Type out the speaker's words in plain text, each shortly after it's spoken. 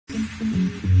Hello.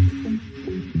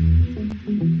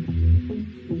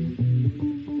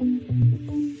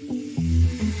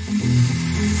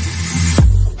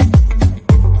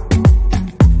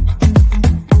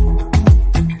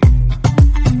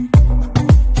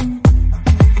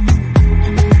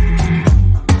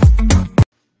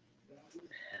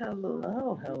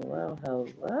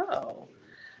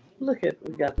 Look at,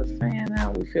 we got the fan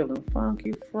out. We feeling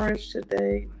funky, fresh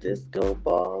today. Disco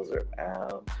balls are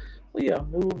out. We are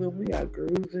moving. We are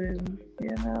grooving. You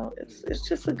know, it's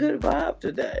just a good vibe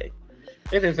today.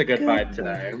 It is a good vibe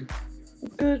today.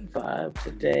 Good vibe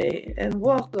today. And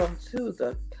welcome to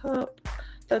The Cup,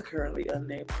 the currently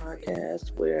unnamed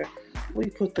podcast where we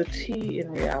put the tea in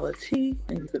reality.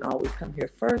 And you can always come here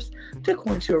first to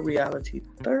quench your reality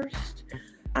thirst.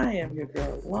 I am your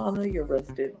girl, Lana, your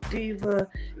resident diva,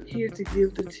 here to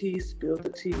give the tea, spill the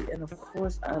tea, and of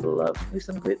course, I love me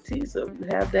some good tea, so if you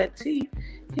have that tea,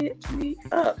 hit me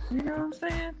up, you know what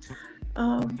I'm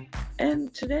saying?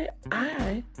 And today,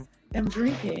 I am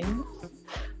drinking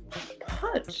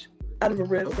punch out of a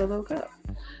red Solo cup.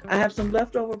 I have some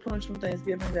leftover punch from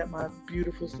Thanksgiving that my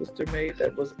beautiful sister made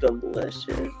that was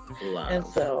delicious, and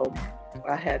so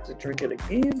I had to drink it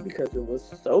again because it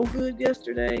was so good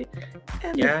yesterday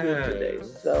and it's good today.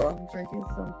 So I'm drinking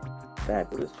some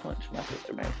fabulous punch my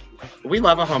sister made. We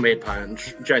love a homemade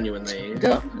punch, genuinely.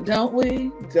 Don't we?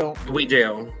 We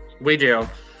do.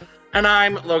 And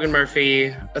I'm Logan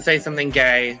Murphy, Say Something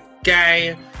Gay,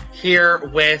 here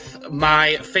with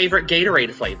my favorite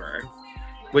Gatorade flavor,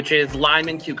 which is lime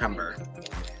and cucumber.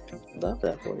 Love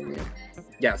that for you.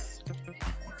 Yes.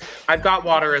 I've got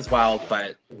water as well,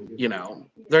 but, you know,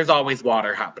 there's always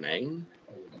water happening.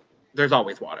 There's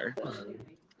always water.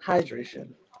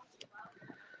 Hydration.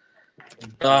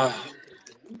 Ugh.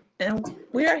 And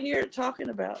we are here talking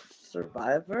about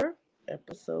Survivor,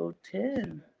 episode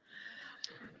 10.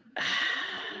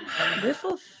 This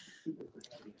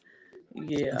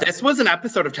was an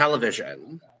episode of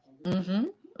television.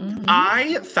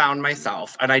 I found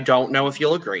myself, and I don't know if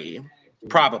you'll agree,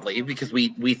 probably, because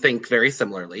we think very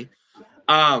similarly.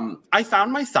 I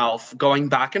found myself going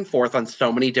back and forth on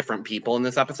so many different people in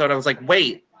this episode. I was like,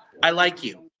 wait, I like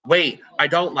you. Wait, I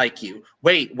don't like you.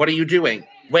 Wait, what are you doing?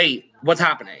 Wait, what's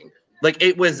happening? Like,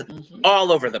 it was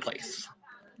all over the place.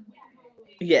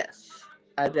 Yes.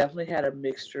 I definitely had a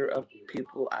mixture of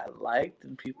people I liked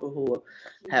and people who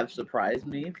have surprised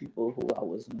me, people who I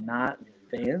was not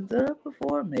fans of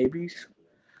before, maybe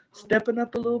stepping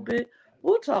up a little bit.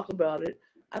 We'll talk about it.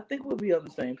 I think we'll be on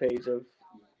the same page of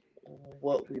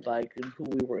what we like and who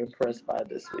we were impressed by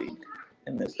this week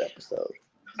in this episode.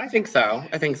 I think so.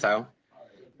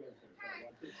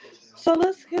 So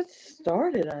let's get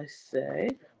started, I say.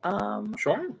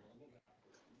 Sure.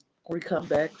 We come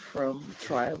back from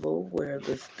Tribal where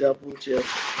this double just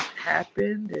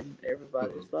happened and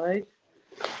everybody's like,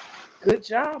 good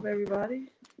job,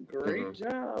 everybody. Great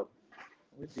job.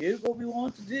 We did what we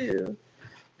wanted to do.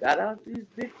 Got out these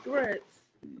big threats.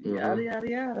 Yada, yada,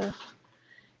 yada.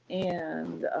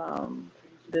 And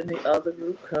then the other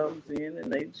group comes in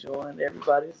and they join.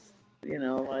 Everybody's, you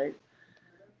know,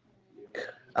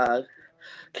 like,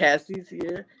 Cassie's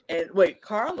here. And wait,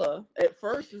 Carla's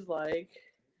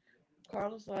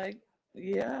like,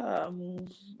 yeah,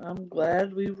 I'm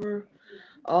glad we were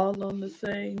all on the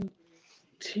same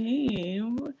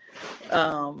team.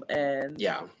 And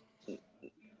yeah,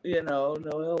 you know,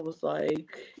 Noelle was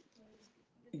like,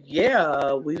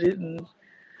 yeah,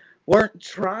 weren't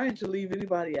trying to leave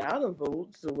anybody out of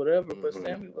votes or whatever, but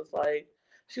Sammy was like,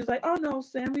 she was like, oh no,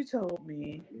 Sammy told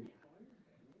me,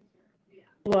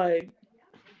 like,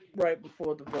 right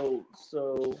before the vote,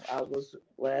 so I was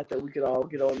glad that we could all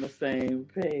get on the same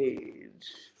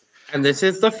page. And this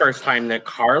is the first time that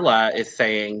Carla is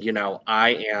saying, you know,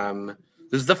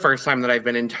 this is the first time that I've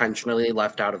been intentionally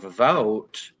left out of a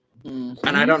vote, and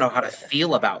I don't know how to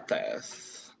feel about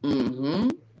this.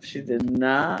 She did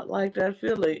not like that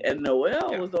feeling. And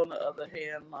Noelle was, on the other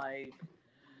hand, like,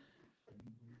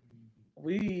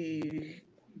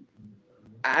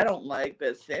 I don't like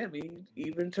that Sammy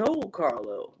even told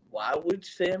Carla. Why would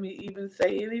Sammy even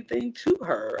say anything to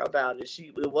her about it?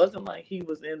 It wasn't like he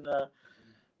was in the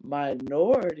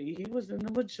minority. He was in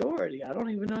the majority. I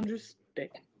don't even understand.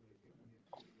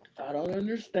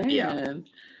 Yeah.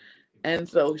 And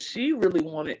so she really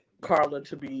wanted Carla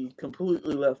to be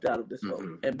completely left out of this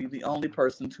vote and be the only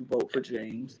person to vote for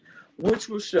James, which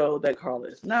will show that Carla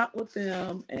is not with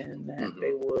them and that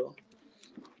they will.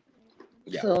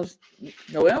 Yeah. So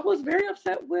Noelle was very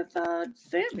upset with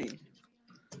Sammy.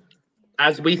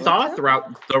 As we saw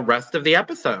throughout the rest of the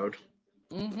episode.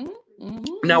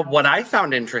 Mm-hmm. Now, what I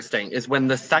found interesting is when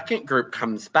the second group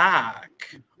comes back,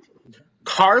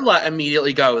 Carla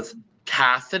immediately goes,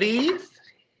 Cassidy?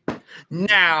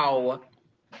 Now,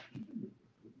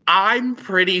 I'm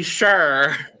pretty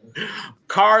sure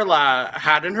Carla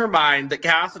had in her mind that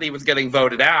Cassidy was getting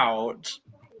voted out,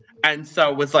 and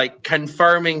so was like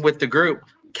confirming with the group,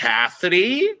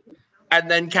 Cassidy? And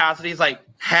then Cassidy's like,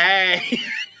 hey.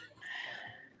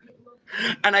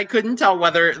 And I couldn't tell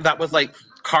whether that was like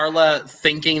Carla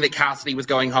thinking that Cassidy was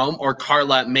going home or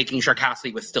Carla making sure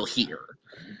Cassidy was still here.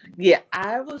 Yeah,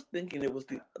 I was thinking it was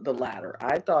the latter.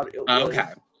 I thought it was Okay.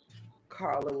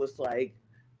 Carla was like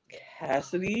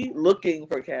Cassidy, looking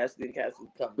for Cassidy, and Cassidy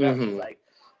comes back. She's like,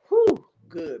 whew,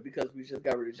 good, because we just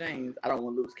got rid of James. I don't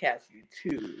want to lose Cassidy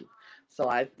too. So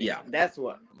that's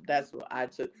what I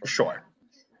took from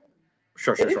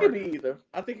Sure. It could be either.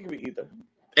 I think it could be either.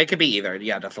 It could be either.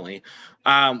 Yeah, definitely.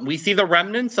 We see the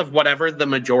remnants of whatever the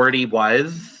majority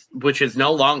was, which is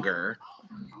no longer,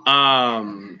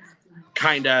 kind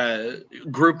of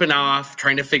grouping off,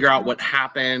 trying to figure out what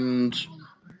happened.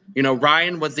 You know,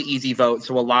 Ryan was the easy vote,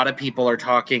 so a lot of people are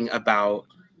talking about,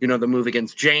 you know, the move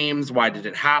against James. Why did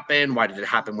it happen? Why did it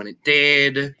happen when it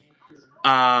did?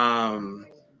 Yeah,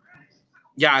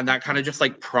 and that kind of just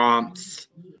like prompts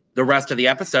the rest of the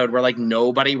episode where like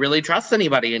nobody really trusts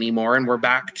anybody anymore, and we're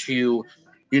back to,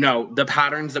 you know, the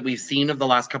patterns that we've seen of the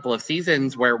last couple of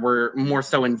seasons where we're more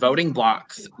so in voting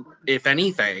blocks, if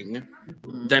anything,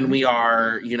 than we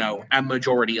are, you know, a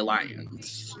majority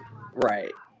alliance.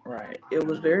 Right. It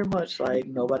was very much like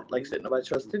nobody, like I said, nobody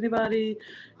trusted anybody.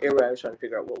 Everybody was trying to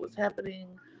figure out what was happening,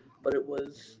 but it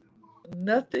was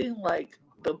nothing like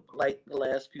the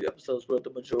last few episodes where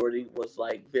the majority was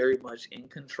like very much in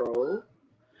control.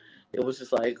 It was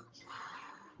just like,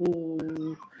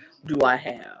 who do I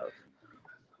have?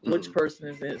 Which person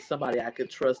is it? Somebody I could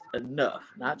trust enough,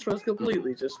 not trust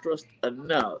completely, just trust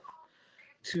enough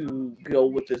to go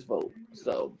with this vote.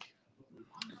 So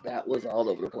that was all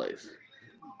over the place.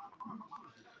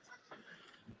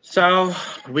 So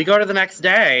we go to the next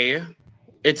day.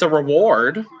 It's a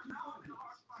reward.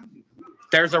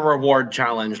 There's a reward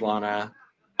challenge, Lana.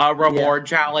 A reward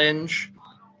challenge.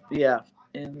 Yeah.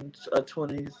 In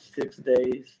 26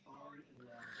 days,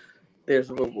 there's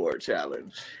a reward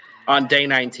challenge. On day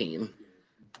 19.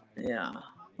 Yeah.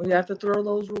 We have to throw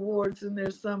those rewards in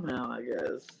there somehow, I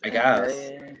guess.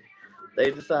 And they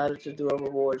decided to do a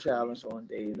reward challenge on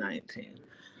day 19.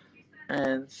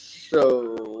 And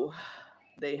so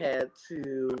they had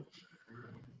to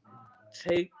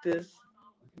take this,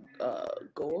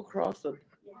 go across a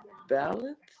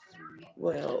ballot.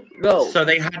 Well, no. So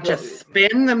they had to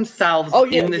spin themselves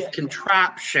in this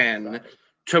contraption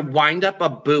to wind up a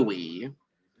buoy.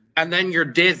 And then you're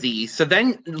dizzy. So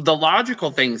then the logical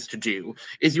things to do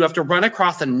is you have to run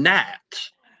across a net.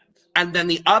 And then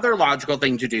the other logical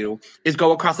thing to do is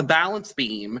go across a balance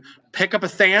beam, pick up a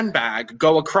sandbag,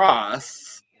 go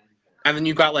across. And then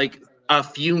you've got like a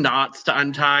few knots to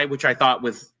untie, which I thought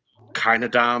was kind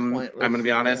of dumb. I'm going to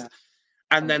be honest. Yeah.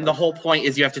 And then the whole point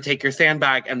is you have to take your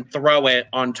sandbag and throw it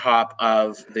on top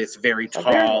of this very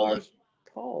tall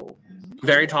pole.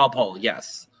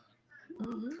 Yes.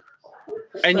 Mm-hmm.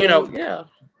 And, you know,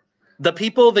 the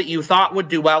people that you thought would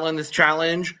do well in this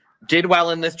challenge did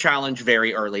well in this challenge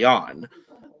very early on.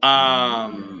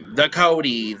 The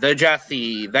Cody, the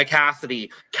Jesse, the Cassidy.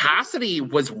 Cassidy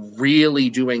was really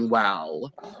doing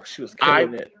well. Oh, she was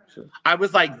killing it. I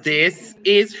was like, this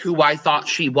is who I thought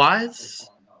she was.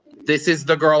 This is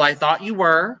the girl I thought you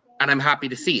were, and I'm happy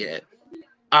to see it.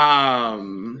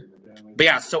 But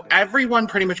yeah, so everyone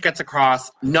pretty much gets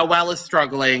across. Noelle is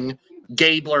struggling.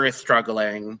 Gabler is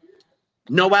struggling.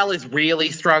 Noelle is really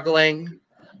struggling.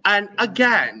 And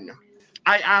again,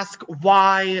 I ask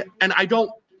why, and I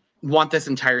don't want this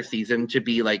entire season to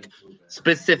be like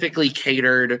specifically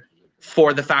catered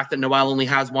for the fact that Noelle only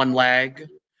has one leg.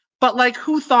 But like,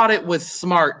 who thought it was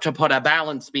smart to put a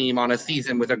balance beam on a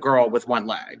season with a girl with one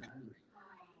leg?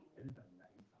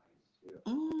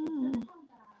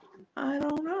 I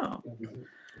don't know.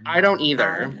 I don't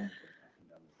either.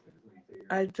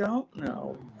 I don't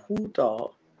know who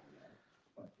thought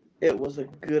it was a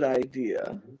good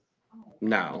idea.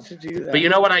 No. To do that. But you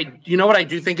know what I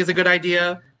do think is a good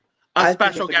idea? A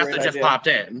special guest that just popped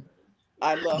in.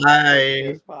 I love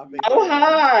hi. Oh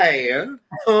hi.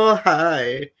 Oh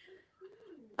hi.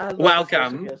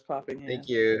 Welcome. Thank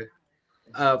you.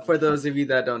 For those of you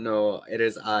that don't know, it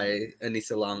is I,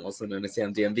 Aneesa Long, also known as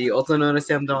Sam DMV, also known as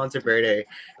Sam Monteverde,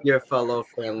 your fellow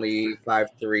friendly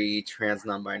 5'3" trans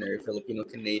non-binary Filipino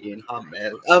Canadian hot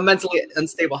mess, mentally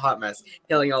unstable hot mess,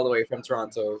 hailing all the way from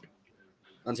Toronto.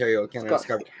 Ontario, Canada,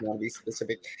 Scarborough, to be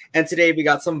specific. And today we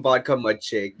got some vodka mud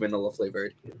shake, vanilla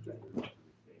flavored.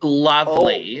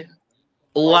 Lovely.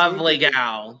 Lovely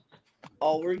gal.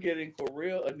 Oh, we're getting for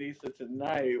real Aneesa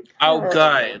tonight. Oh,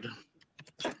 good.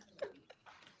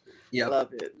 Yeah.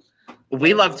 Love it.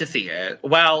 We love to see it.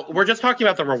 Well, we're just talking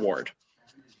about the reward.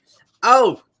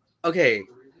 Oh, okay.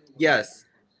 Yes.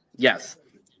 Yes.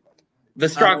 The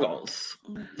struggles.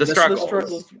 The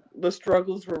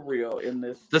struggles were real in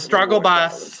this. The struggle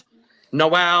bus.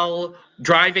 Noelle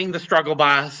driving the struggle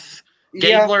bus.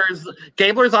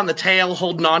 Gabler's on the tail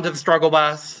holding on to the struggle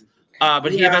bus.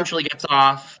 But he eventually gets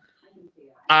off.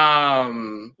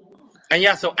 And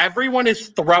yeah, so everyone is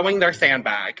throwing their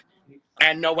sandbag.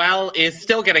 And Noelle is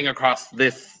still getting across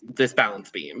this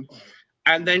balance beam.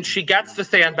 And then she gets the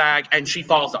sandbag and she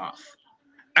falls off.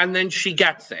 And then she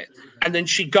gets it. And then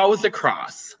she goes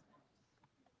across.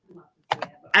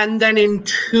 And then in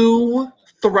 2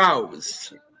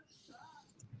 throws,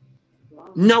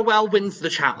 Noelle wins the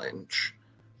challenge.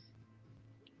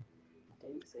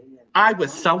 I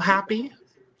was so happy.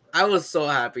 I was so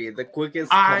happy. The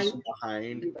quickest come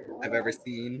behind I've ever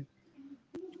seen.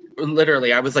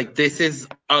 Literally, I was like, this is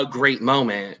a great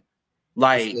moment.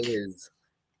 Like, it is.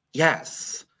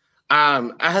 Yes.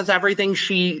 Has everything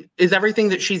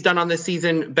that she's done on this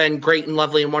season been great and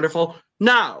lovely and wonderful?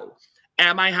 No.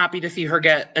 Am I happy to see her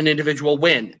get an individual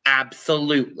win?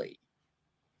 Absolutely.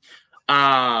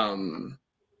 And,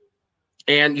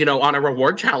 you know, on a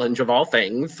reward challenge of all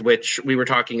things, which we were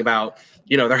talking about,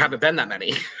 you know, there haven't been that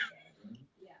many.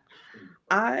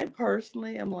 I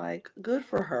personally am like, good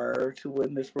for her to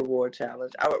win this reward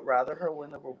challenge. I would rather her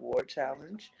win the reward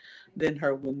challenge than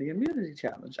her win the immunity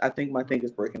challenge. I think my thing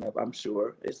is breaking up. I'm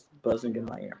sure it's buzzing in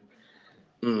my ear.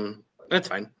 That's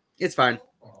fine. It's fine.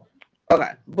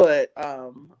 Okay, but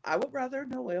I would rather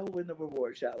Noelle win the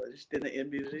reward challenge than the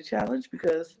immunity challenge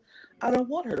because I don't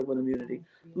want her to win immunity.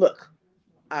 Look,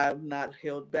 I'm not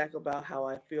held back about how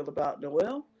I feel about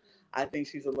Noelle. I think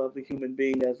she's a lovely human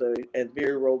being as a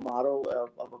very role model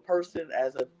of a person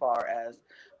as far as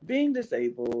being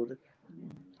disabled,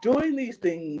 doing these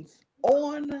things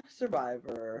on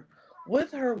Survivor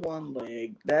with her one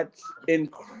leg. That's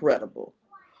incredible.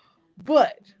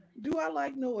 But do I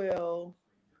like Noelle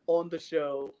on the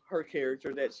show, her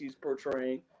character that she's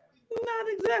portraying? Not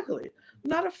exactly.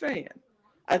 Not a fan.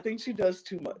 I think she does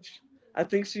too much. I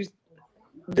think she's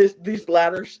these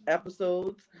latter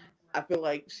episodes, I feel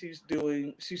like she's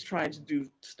trying to do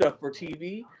stuff for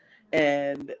TV,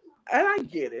 and I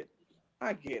get it.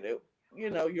 I get it. You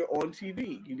know, you're on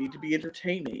TV. You need to be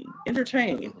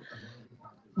entertained.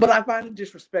 But I find it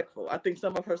disrespectful. I think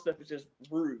some of her stuff is just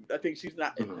rude. I think she's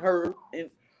not her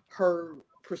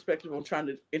perspective on trying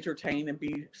to entertain and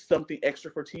be something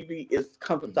extra for TV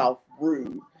comes off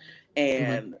rude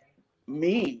and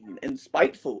mean and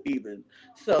spiteful even.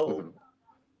 So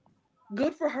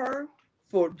good for her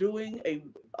for doing a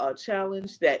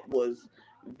challenge that was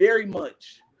very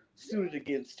much suited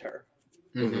against her.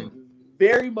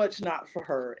 Very much not for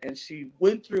her. And she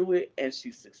went through it and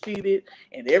she succeeded.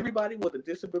 And everybody with a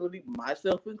disability,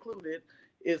 myself included,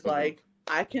 is like,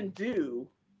 I can do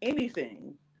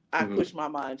anything I push my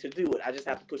mind to do it. I just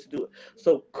have to push to do it.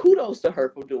 So kudos to her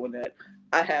for doing that.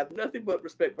 I have nothing but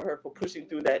respect for her for pushing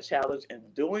through that challenge and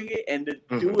doing it, and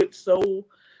to do it so,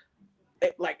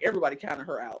 like, everybody counted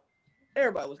her out.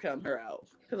 Everybody was counting her out.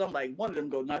 Because I'm like, one of them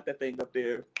go knock that thing up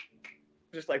there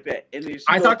just like that. And then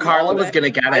I thought Carla was going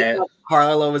to get it.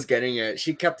 Carla was getting it.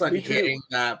 She kept on hitting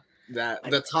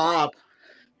the top.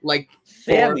 Like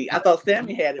Sammy. I thought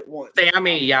Sammy had it once.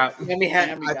 Sammy, yeah.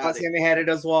 I thought Sammy had it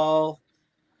as well.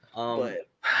 But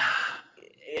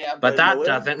that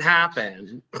doesn't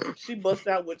happen. She bust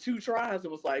out with 2 tries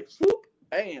and was like, swoop,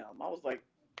 bam. I was like,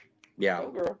 yeah.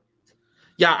 Oh, girl.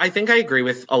 Yeah, I think I agree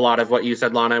with a lot of what you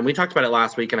said, Lana, and we talked about it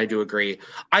last week, and I do agree.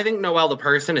 I think Noelle, the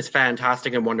person, is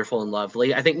fantastic and wonderful and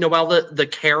lovely. I think Noelle, the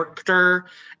character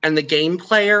and the game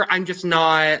player, I'm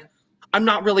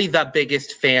not really the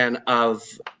biggest fan of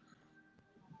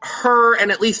her,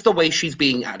 and at least the way she's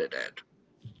being edited.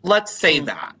 Let's say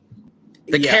that.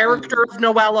 The character of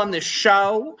Noelle on this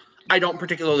show, I don't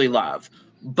particularly love.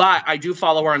 But I do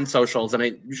follow her on socials,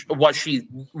 and what she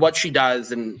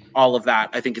does and all of that,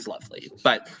 I think is lovely.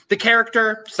 But the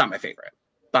character, it's not my favorite.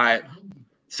 But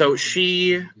so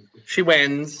she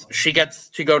wins. She gets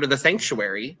to go to the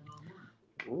sanctuary.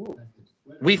 Ooh.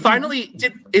 We finally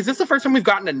is this the first time we've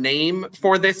gotten a name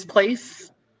for this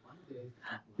place?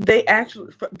 They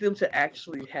actually, for them to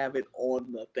actually have it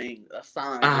on the thing, a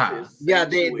sign. Yeah,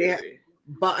 they.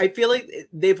 But I feel like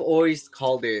they've always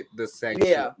called it the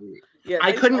sanctuary. Yeah,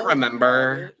 I couldn't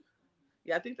remember.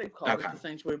 Yeah, I think they called it the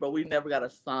sanctuary, but we never got a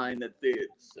sign that said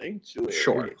sanctuary.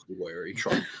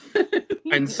 Sure.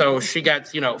 And so she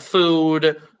gets,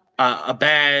 food, a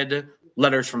bed,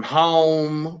 letters from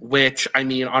home, which, I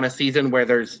mean, on a season where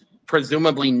there's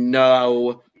presumably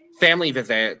no family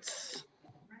visits,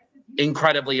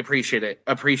 incredibly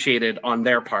appreciated on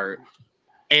their part.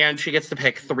 And she gets to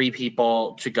pick 3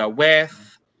 people to go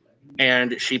with,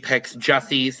 and she picks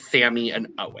Jesse, Sammy, and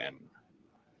Owen.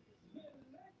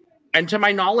 And to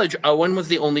my knowledge, Owen was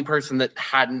the only person that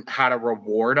hadn't had a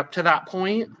reward up to that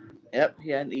point. Yep,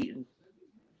 he hadn't eaten.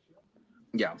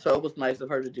 Yeah. So it was nice of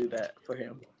her to do that for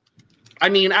him. I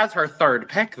mean, as her 3rd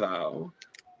pick, though.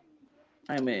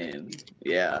 I mean,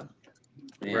 yeah.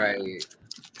 Right.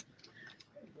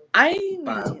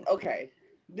 Okay,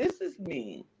 this is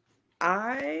me.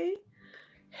 I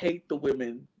hate the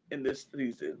women in this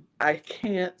season. I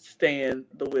can't stand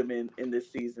the women in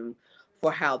this season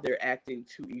for how they're acting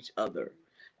to each other.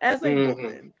 As a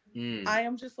woman, I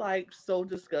am just like so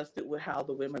disgusted with how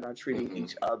the women are treating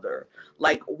each other.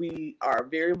 Like, we are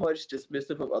very much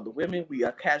dismissive of other women. We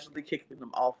are casually kicking them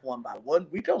off one by one.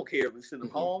 We don't care if we send them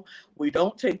home. We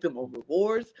don't take them on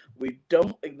rewards. We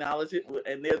don't acknowledge it.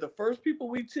 And they're the first people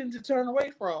we tend to turn away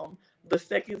from the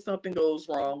second something goes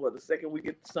wrong or the second we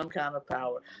get some kind of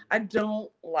power. I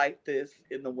don't like this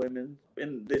in the women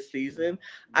in this season.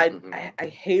 I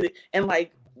hate it. And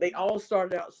like, they all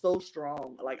started out so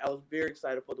strong. Like, I was very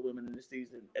excited for the women in the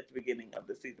season at the beginning of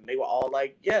the season. They were all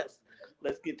like, yes,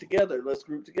 let's get together. Let's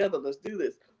group together. Let's do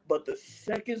this. But the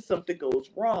second something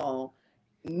goes wrong,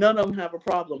 none of them have a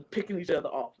problem picking each other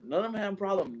off. None of them have a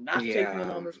problem not taking them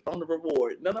on the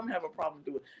reward. None of them have a problem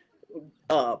doing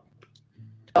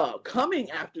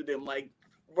coming after them, like,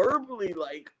 verbally,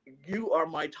 like, you are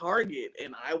my target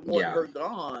and I want her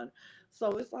gone.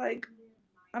 So it's like,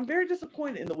 I'm very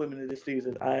disappointed in the women of this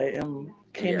season.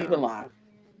 Can't even lie.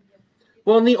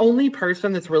 Well, and the only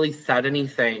person that's really said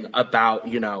anything about,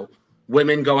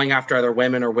 women going after other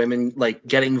women or women, like,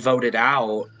 getting voted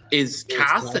out is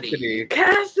Cassidy.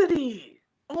 Cassidy!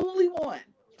 Only one.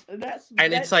 That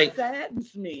it's like,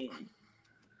 saddens me.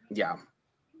 Yeah.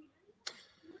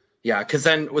 Yeah, because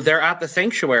then they're at the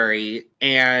sanctuary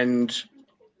and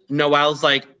Noelle's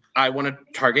like, I want to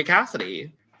target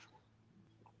Cassidy.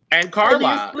 And Carla.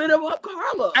 And you split them up,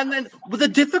 Carla. And then the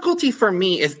difficulty for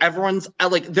me is everyone's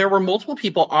like, there were multiple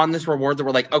people on this reward that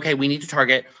were like, okay, we need to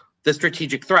target the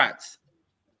strategic threats.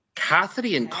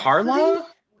 Cassidy and Carla?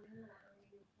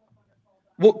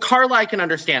 Well, Carla, I can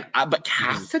understand. But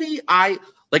Cassidy,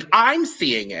 I'm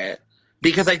seeing it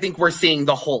because I think we're seeing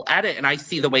the whole edit and I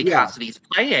see the way Cassidy's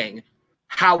playing.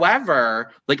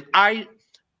 However,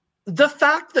 the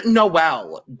fact that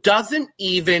Noelle doesn't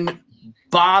even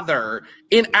bother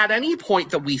at any point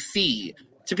that we see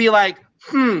to be like,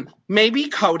 maybe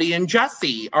Cody and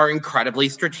Jesse are incredibly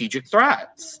strategic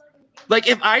threats. Like,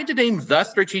 if I had to name the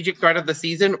strategic threat of the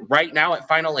season right now at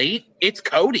Final 8, it's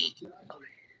Cody.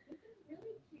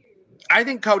 I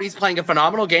think Cody's playing a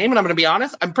phenomenal game, and I'm going to be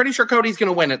honest, I'm pretty sure Cody's going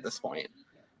to win at this point.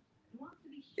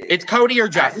 It's Cody or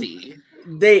Jesse.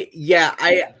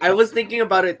 I was thinking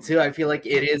about it too. I feel like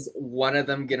it is one of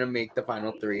them gonna make the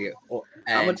final 3.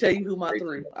 I'm gonna tell you who my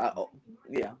 3. I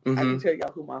can tell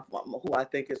y'all who I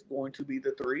think is going to be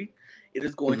the 3. It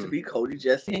is going to be Cody,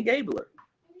 Jesse, and Gabler.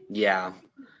 Yeah,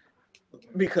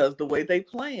 because the way they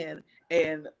plan,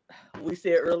 and we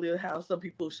said earlier how some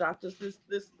people shocked us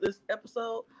this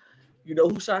episode. You know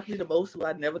who shocked me the most? Who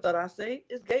I never thought I'd say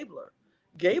is Gabler.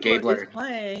 Gabler is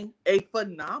playing a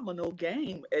phenomenal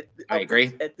game I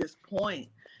agree. At this point.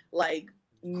 Like,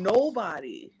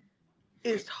 nobody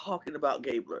is talking about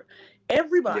Gabler.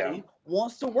 Everybody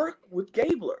wants to work with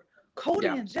Gabler. Cody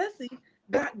and Jesse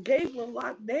got Gabler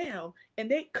locked down, and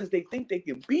because they think they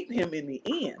can beat him in the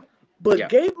end. But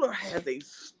Gabler has a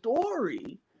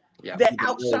story that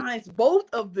outshines both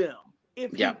of them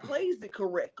if he plays it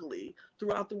correctly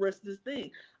throughout the rest of this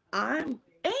thing.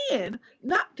 And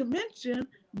not to mention,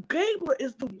 Gabler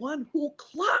is the one who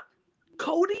clocked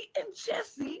Cody and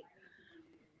Jesse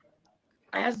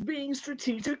as being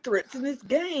strategic threats in this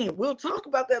game. We'll talk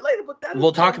about that later, but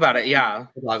we'll talk about it. Yeah,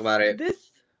 we'll talk about it.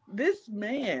 This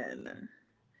man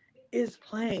is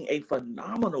playing a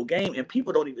phenomenal game, and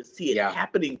people don't even see it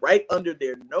happening right under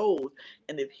their nose.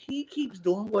 And if he keeps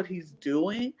doing what he's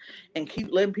doing and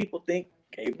keep letting people think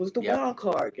Gabler's the wild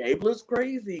card, Gabler's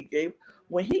crazy,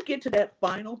 when he get to that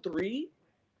final 3,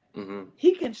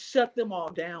 he can shut them all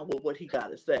down with what he got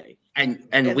to say. And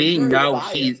we know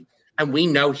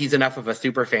he's enough of a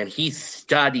super fan. He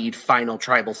studied final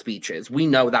tribal speeches. We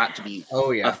know that to be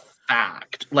a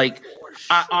fact. Like,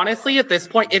 honestly, at this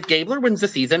point, if Gabler wins the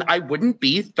season, I wouldn't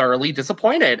be thoroughly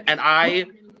disappointed. And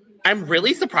I'm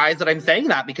really surprised that I'm saying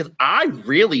that because I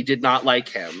really did not like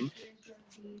him.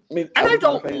 And I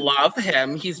don't love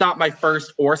him. He's not my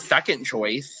first or second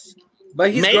choice.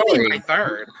 But he's maybe growing. my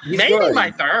third.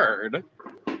 My third.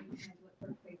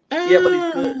 Yeah, but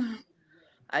he's good.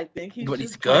 I think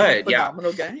he's good. A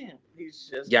phenomenal game. He's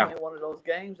just playing one of those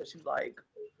games that you like.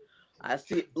 I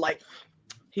see, like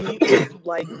he is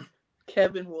like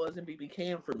Kevin was in BB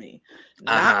Cam for me.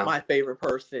 Not my favorite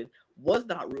person. Was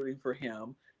not rooting for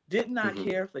him. Did not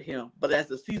care for him. But as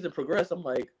the season progressed, I'm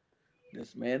like,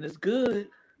 this man is good.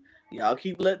 Y'all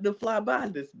keep letting him fly by.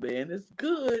 This man is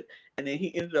good. And then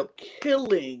he ended up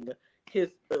killing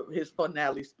his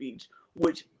finale speech,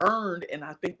 which earned and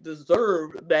I think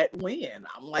deserved that win.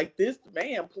 I'm like, this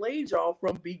man played y'all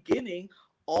from beginning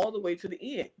all the way to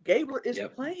the end. Gabler is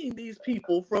playing these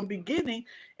people from beginning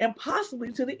and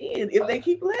possibly to the end if they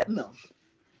keep letting them.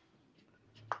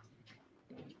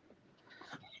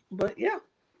 But yeah.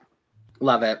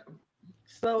 Love it.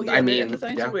 So yeah, they're at the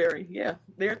sanctuary. Yeah,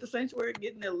 they're at the sanctuary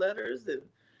getting their letters and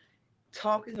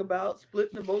talking about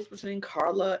splitting the votes between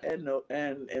Carla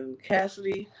and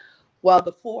Cassidy, while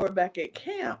the four back at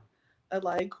camp are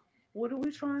like, "What are we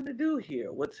trying to do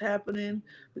here? What's happening?"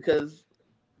 Because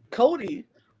Cody,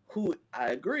 who I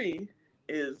agree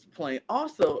is playing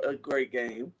also a great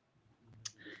game,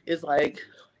 is like,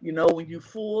 you know, when you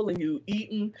full and you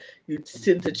eating, you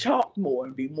tend to talk more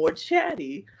and be more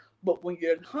chatty. But when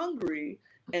you're hungry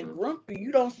and grumpy,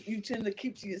 you tend to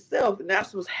keep to yourself, and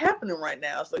that's what's happening right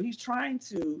now. So he's trying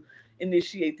to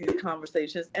initiate these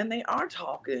conversations, and they are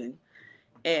talking.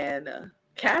 And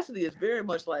Cassidy is very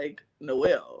much like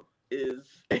Noelle is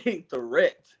a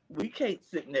threat. We can't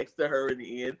sit next to her in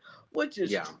the end, which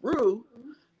is true,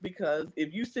 because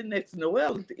if you sit next to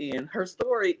Noelle at the end, her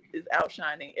story is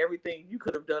outshining everything you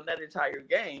could have done that entire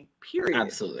game, period.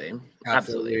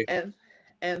 Absolutely.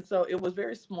 And so it was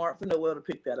very smart for Noelle to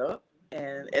pick that up.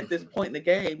 And at this point in the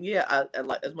game, I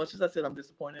like, as much as I said I'm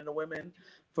disappointed in the women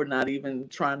for not even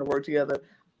trying to work together,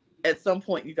 at some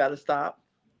point you got to stop.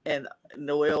 And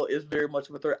Noelle is very much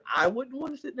of a threat. I wouldn't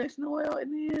want to sit next to Noelle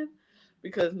in the end,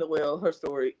 because Noelle, her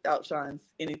story outshines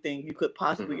anything you could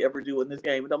possibly ever do in this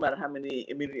game. No matter how many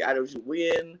immunity items you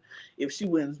win, if she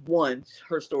wins one,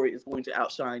 her story is going to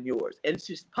outshine yours. And it's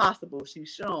just possible. She's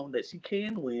shown that she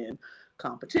can win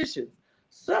competitions.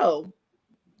 So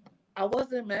I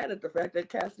wasn't mad at the fact that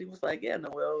Cassidy was like, yeah,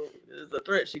 Noelle is a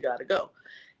threat. She got to go.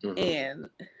 And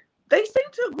they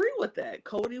seem to agree with that.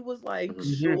 Cody was like,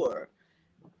 sure.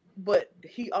 But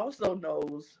he also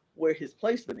knows where his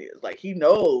placement is. Like, he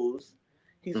knows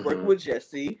he's working with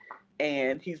Jesse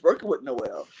and he's working with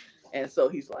Noelle. And so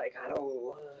he's like, I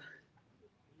don't,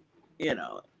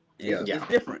 it's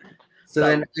different. So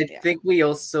then I think we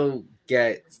also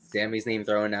get Sammy's name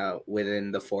thrown out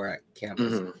within the four at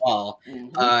campus as well.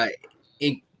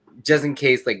 Just in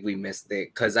case like we missed it,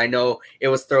 because I know it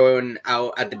was thrown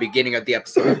out at the beginning of the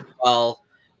episode as well.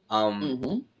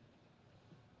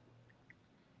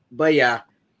 But yeah.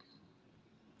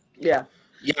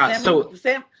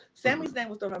 Sammy's name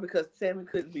was thrown out because Sammy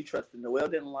couldn't be trusted. Noelle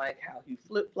didn't like how he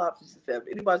flip-flops. She said, if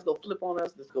anybody's going to flip on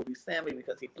us, it's going to be Sammy,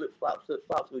 because he flip-flops.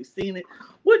 We've seen it,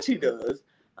 which he does.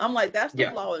 I'm like, that's the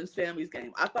flaw in Sammy's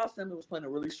game. I thought Sammy was playing a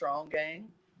really strong game,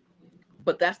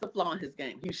 but that's the flaw in his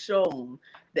game. He's shown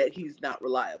that he's not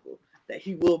reliable, that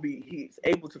he's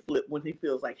able to flip when he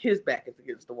feels like his back is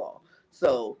against the wall.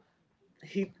 So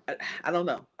I don't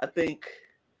know. I think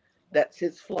that's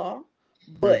his flaw.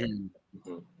 But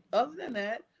other than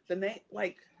that, the name,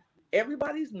 like,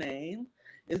 everybody's name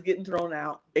is getting thrown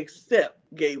out except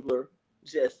Gabler,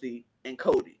 Jesse, and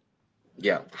Cody.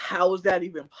 Yeah. How is that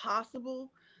even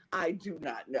possible? I do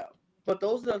not know. But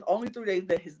those are the only 3 days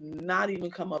that has not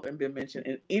even come up and been mentioned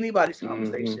in anybody's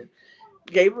conversation.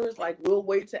 Gabler is like, we'll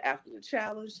wait till after the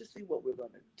challenge to see what we're going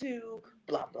to do,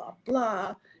 blah, blah,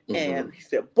 blah. And he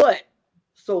said, but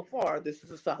so far, this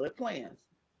is a solid plan.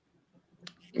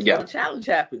 So the challenge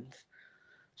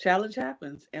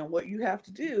happens. And what you have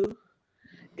to do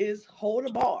is hold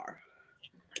a bar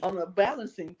on a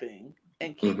balancing thing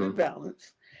and keep it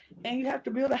balanced. And you have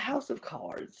to build a house of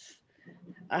cards.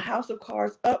 A house of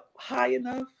cards up high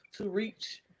enough to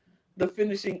reach the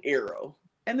finishing arrow.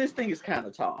 And this thing is kind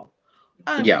of tall.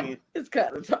 I mean, it's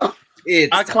kind of tall.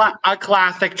 It's a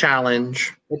classic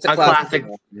challenge. It's a classic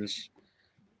challenge.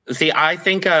 See,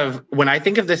 when I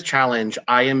think of this challenge,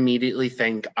 I immediately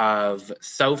think of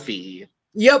Sophie.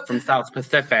 From South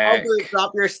Pacific.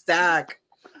 Drop your stack.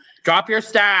 Drop your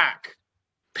stack.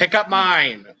 Pick up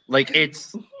mine. Like,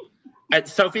 it's And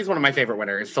Sophie's one of my favorite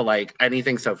winners, so like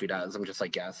anything Sophie does, I'm just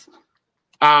like, yes.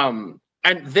 And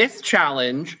this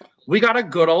challenge, we got a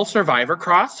good old Survivor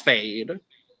crossfade.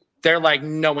 They're like,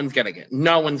 no one's getting it.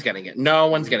 No one's getting it. No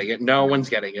one's getting it. No one's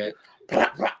getting it. Blah,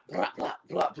 blah, blah, blah,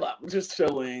 blah, blah. Just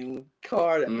showing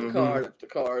card after card after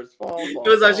cards. It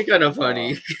was actually kind of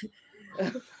funny.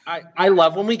 I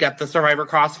love when we get the Survivor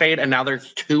crossfade, and now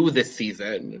there's 2 this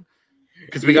season.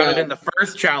 Because we got it in the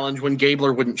first challenge when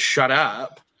Gabler wouldn't shut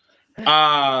up.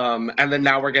 And then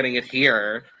now we're getting it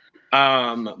here.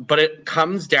 But it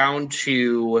comes down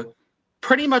to,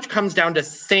 pretty much comes down to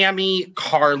Sammy,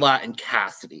 Carla, and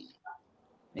Cassidy.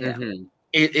 Yeah.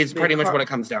 It is pretty much what it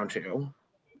comes down to.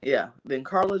 Yeah. Then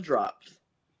Carla drops.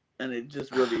 And it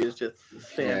just really is just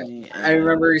Sammy. And I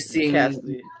remember seeing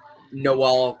Cassidy.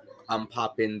 Noel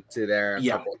pop into there a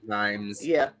couple of times.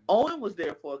 Yeah. Owen was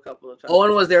there for a couple of times.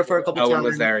 Owen was there for a couple of times. Owen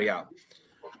was there, yeah.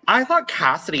 I thought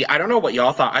Cassidy, I don't know what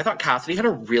y'all thought. I thought Cassidy had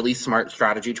a really smart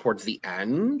strategy towards the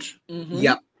end.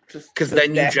 Yep. Because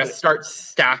then you just start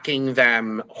stacking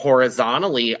them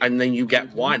horizontally and then you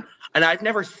get one. And I've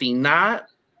never seen that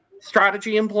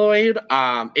strategy employed.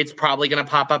 It's probably going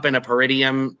to pop up in a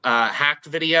Peridium hacked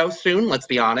video soon, let's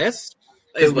be honest.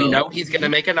 Because we know he's going to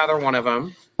make another one of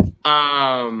them.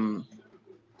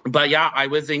 But yeah, I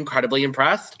was incredibly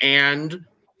impressed. And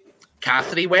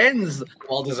Cassidy wins.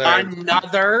 Well deserved.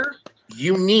 Another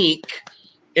unique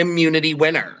immunity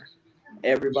winner.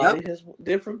 Everybody has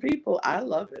different people. I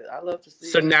love it. I love to see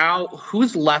it. So now,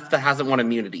 who's left that hasn't won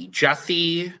immunity?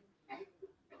 Jesse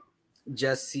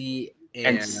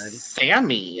and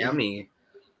Sammy.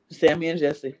 Sammy and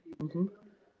Jesse.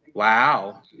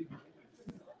 Wow.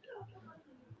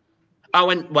 Oh,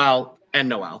 and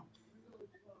Noel.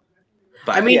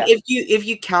 But, I mean, if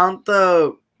you count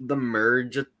the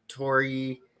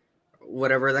mergatory,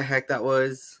 whatever the heck that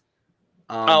was.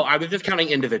 I was just counting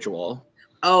individual.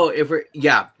 Oh,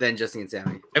 then Jesse and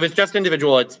Sammy. If it's just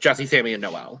individual, it's Jesse, Sammy, and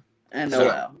Noel.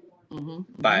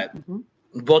 But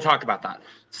we'll talk about that.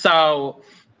 So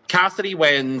Cassidy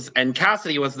wins, and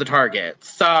Cassidy was the target.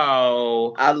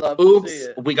 So I love to see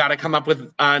it. We got to come up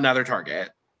with another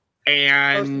target.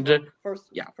 And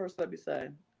first, let me say,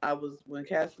 when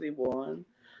Cassidy won,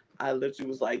 I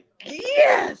literally was like,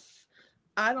 yes!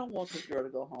 I don't want this girl to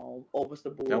go home over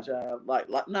some bull job, like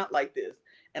not like this.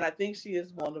 And I think she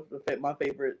is one of my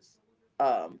favorites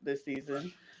this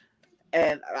season.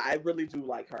 And I really do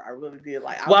like her. I really did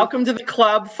like. Welcome to the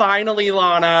club, finally,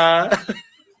 Lana.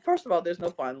 First of all, there's no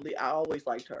finally. I always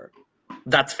liked her.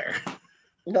 That's fair.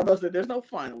 There's no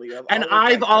finally.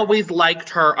 I've always liked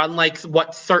her, unlike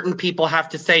what certain people have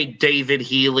to say, David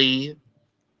Healy.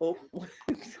 Oh,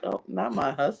 not my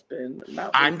husband.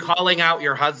 I'm calling out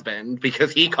your husband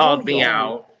because he called me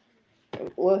out.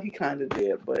 Well, he kind of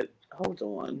did, but hold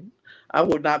on. I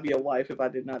would not be a wife if I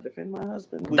did not defend my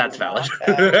husband. That's valid.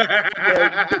 We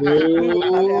would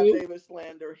not have David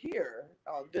slander here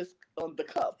on the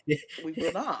cup. We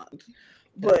will not.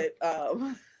 But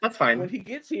that's fine. When he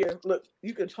gets here, look,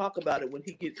 you can talk about it when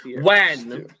he gets here.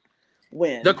 When?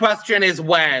 The question is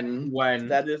when.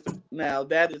 That is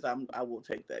I will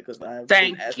take that because I have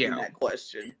been asking that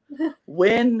question.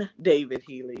 When, David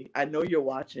Healy? I know you're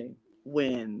watching.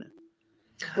 When?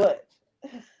 But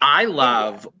I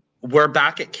love we're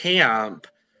back at camp,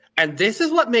 and this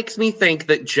is what makes me think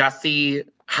that Jesse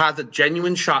has a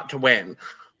genuine shot to win.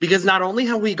 Because not only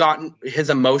have we gotten his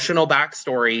emotional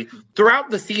backstory throughout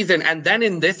the season and then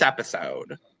in this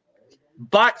episode,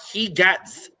 but he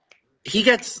gets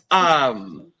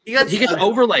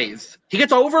overlays. He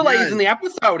gets overlays in the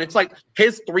episode. It's like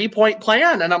his 3-point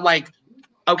plan. And I'm like,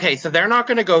 okay, so they're not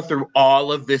going to go through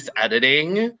all of this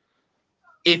editing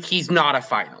if he's not a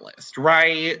finalist,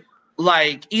 right?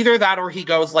 Like either that or he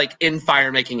goes like in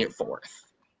fire making it 4th.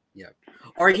 Yeah.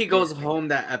 Or he goes home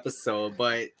that episode,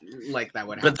 but like that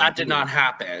would happen. But that did not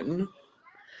happen.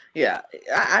 Yeah.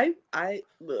 I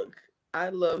look, I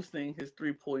love seeing his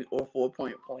 3-point or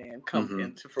 4-point plan come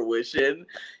into fruition.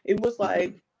 It was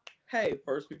like, hey,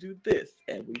 first we do this,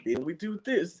 and we do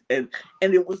this, and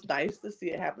it was nice to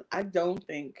see it happen. I do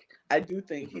think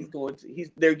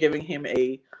they're giving him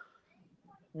a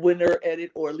winner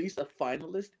edit or at least a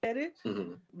finalist edit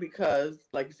because,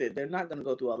 like you said, they're not going to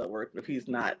go through all that work if he's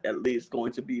not at least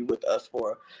going to be with us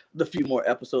for the few more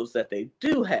episodes that they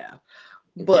do have.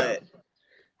 But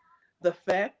the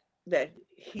fact that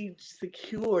he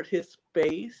secured his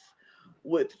space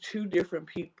with 2 different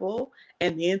people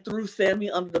and then threw Sammy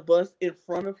under the bus in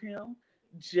front of him,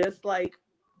 just like,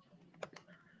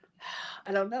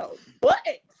 I don't know. But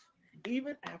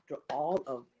even after all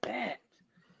of that,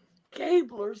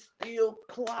 Gabler still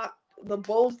clocked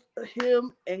both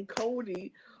him and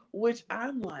Cody which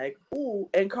I'm like, ooh.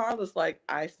 And Carla's like,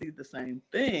 I see the same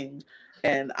thing,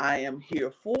 and I am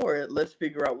here for it. Let's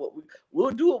figure out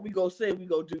we'll do. What we go say we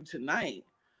go do tonight,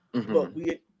 but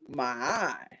my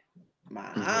eye. My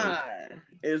eye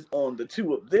is on the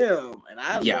two of them, and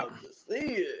I love to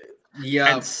see it.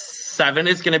 Yeah. And 7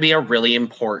 is going to be a really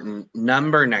important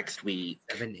number next week.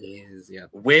 7 is, yeah.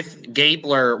 With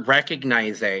Gabler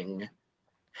recognizing,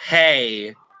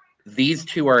 hey, these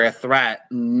two are a threat,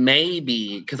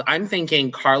 maybe, because I'm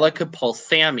thinking Carla could pull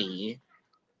Sammy,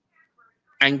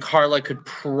 and Carla could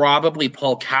probably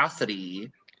pull Cassidy,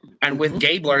 and with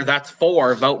Gabler, that's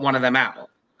 4, vote one of them out.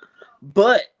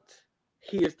 But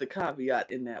here's the caveat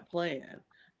in that plan.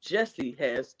 Jesse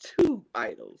has 2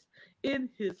 idols in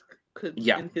his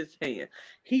hand.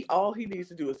 All he needs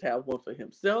to do is have one for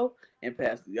himself and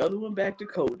pass the other one back to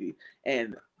Cody,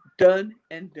 and done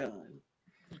and done.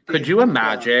 Could you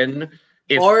imagine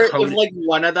if if like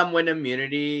one of them win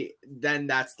immunity, then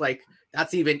that's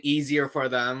even easier for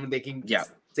them. They can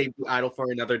save the idol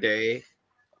for another day.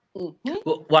 Well,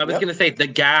 I was going to say the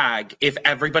gag, if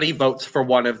everybody votes for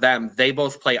one of them, they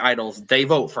both play idols. They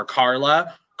vote for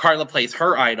Carla. Carla plays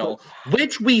her idol,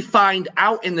 which we find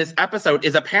out in this episode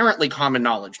is apparently common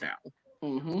knowledge now.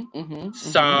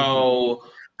 So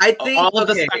I think all of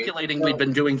the speculating we've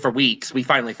been doing for weeks, we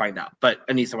finally find out. But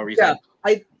Aneesa, what were you saying?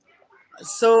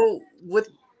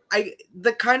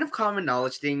 The kind of common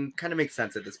knowledge thing kind of makes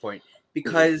sense at this point,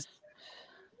 because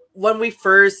when we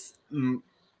first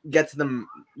get to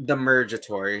the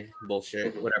mergatory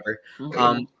bullshit, whatever.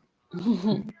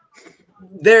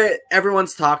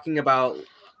 Everyone's talking about,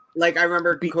 like, I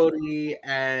remember Cody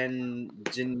and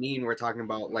Janine were talking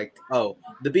about, like, oh,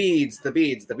 the beads,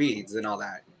 and all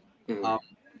that.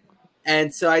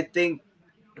 And so I think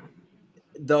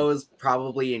those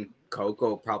probably in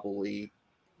Coco probably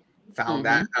found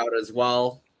that out as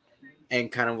well,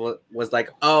 and kind of was like,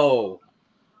 oh,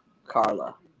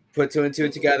 Carla. Put 2 and 2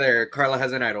 together. Carla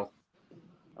has an idol.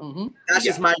 That's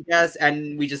just my guess,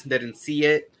 and we just didn't see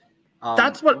it.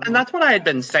 That's what I had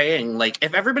been saying. Like,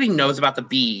 if everybody knows about the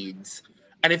beads,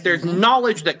 and if there's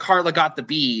knowledge that Carla got the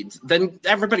beads, then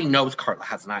everybody knows Carla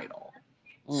has an idol.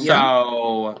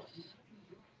 So,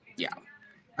 yeah.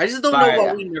 I just don't know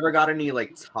why we never got any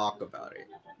like talk about it.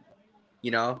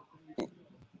 You know,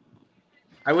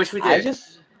 I wish we did.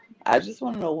 I just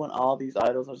want to know when all these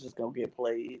idols are just gonna get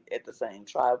played at the same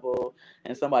tribal,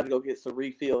 and somebody go get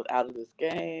Sari Field out of this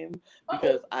game,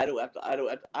 because idol after idol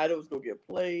after idol is gonna get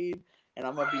played, and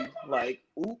I'm gonna be like,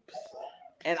 oops.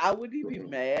 And I wouldn't even be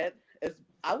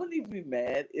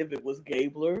mad if it was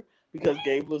Gabler, because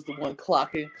Gabler's the one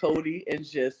clocking Cody and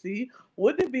Jesse.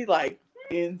 Wouldn't it be like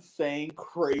insane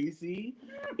crazy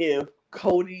if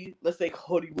let's say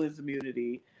Cody wins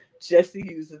immunity, Jesse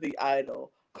uses the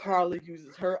idol, Carla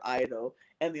uses her idol,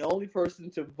 and the only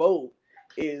person to vote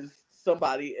is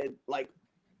somebody like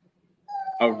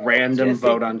a random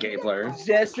vote on Gabler.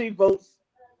 Jesse votes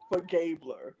for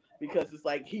Gabler because it's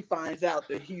like he finds out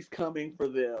that he's coming for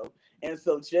them, and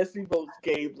so Jesse votes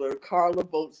Gabler, Carla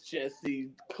votes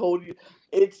Jesse, Cody.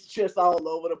 It's just all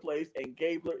over the place, and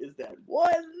Gabler is that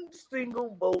one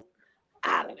single vote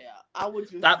out of there. I would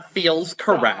just that feels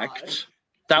correct.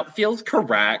 That feels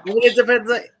correct. I mean, it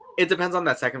depends. It depends on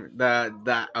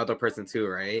that other person too,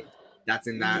 right? That's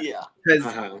in that. Yeah.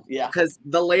 Because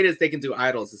the latest they can do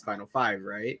idols is Final 5,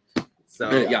 right? So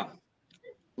yeah.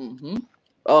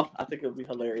 Oh, I think it'll be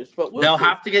hilarious. But they'll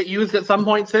have to get used at some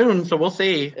point soon, so we'll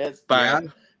see. But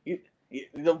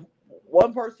the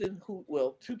one person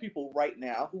two people right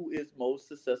now who is most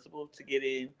susceptible to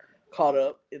getting caught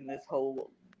up in this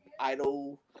whole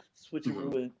idol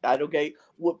switcheroo and idol gate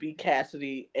would be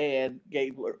Cassidy and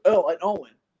Gabler. Oh, and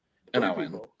Owen.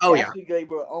 Cassidy,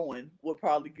 Gabler, Owen would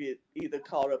probably get either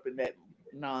caught up in that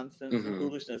nonsense and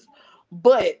foolishness.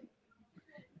 But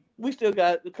we still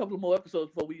got a couple of more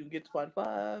episodes before we even get to Final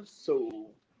 5,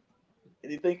 so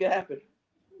anything can happen.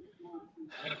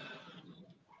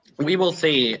 We will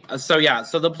see. So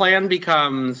the plan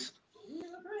becomes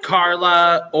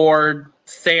Carla or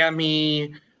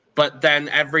Sammy, but then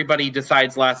everybody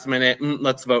decides last minute,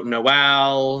 let's vote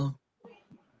Noelle.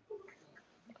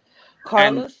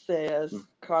 Carla's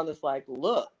like,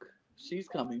 look, she's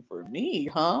coming for me,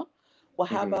 huh? Well,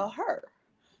 how about her?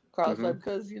 Carla's like,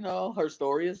 because, her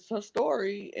story is her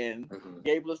story. And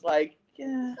Gabler's like,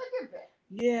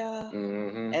 yeah.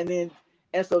 And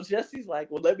so Jesse's like,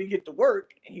 well, let me get to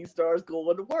work. And he starts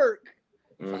going to work.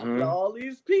 All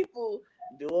these people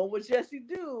doing what Jesse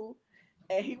do.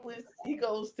 And he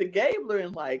goes to Gabler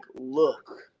and like,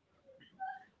 look,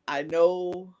 I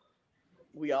know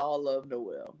we all love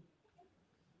Noelle.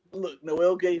 Look,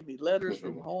 Noelle gave me letters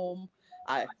from home.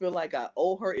 I feel like I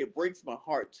owe her. It breaks my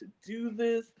heart to do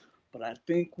this, but I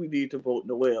think we need to vote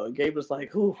Noelle. And Gabe was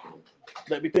like, "Ooh,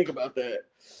 let me think about that."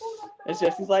 And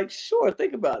Jesse's like, "Sure,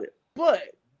 think about it,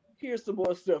 but here's some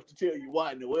more stuff to tell you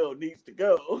why Noelle needs to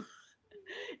go."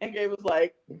 And Gabe was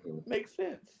like, "Makes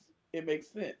sense. It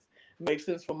makes sense. It makes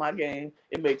sense for my game.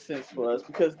 It makes sense for us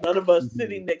because none of us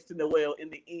sitting next to Noelle in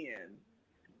the end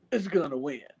is gonna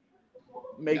win.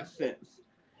 Makes sense."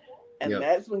 And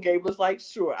that's when Gabe was like,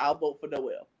 "Sure, I'll vote for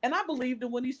Noelle." And I believed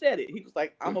him when he said it. He was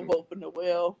like, "I'm going to vote for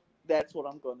Noelle. That's what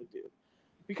I'm going to do."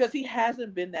 Because he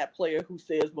hasn't been that player who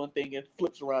says one thing and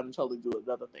flips around and totally do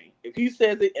another thing. If he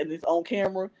says it in his own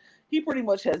camera, he pretty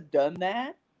much has done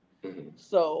that.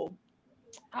 So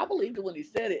I believed it when he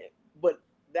said it. But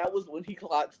that was when he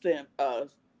clocked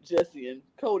Jesse and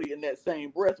Cody in that same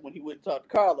breath when he went and talked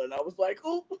to Carla. And I was like,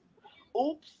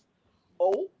 oops,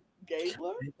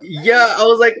 Gabler? Yeah, I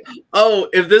was like, oh,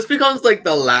 if this becomes like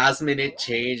the last minute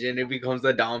change and it becomes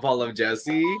the downfall of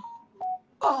Jesse.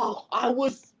 Oh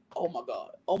my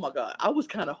god. I was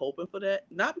kind of hoping for that.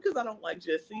 Not because I don't like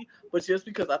Jesse, but just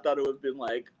because I thought it would have been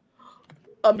like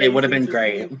amazing. It would have been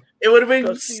great. It would have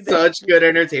been such good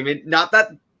entertainment. Not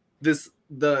that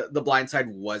the blind side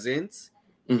wasn't.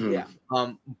 Yeah.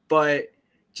 But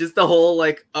just the whole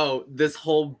like, oh, this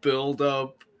whole build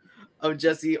up of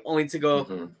Jesse only to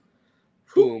go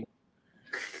boom.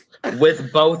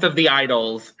 With both of the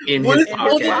idols in his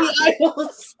pocket.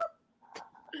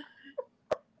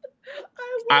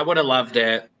 I would have loved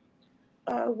it.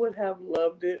 I would have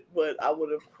loved it, but I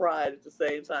would have cried at the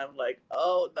same time, like,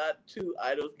 oh, not two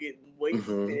idols getting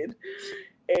wasted.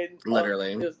 And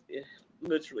literally.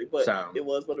 Literally, but it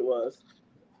was what it was.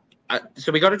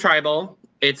 So we go to Tribal.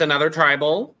 It's another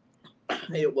Tribal.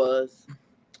 It was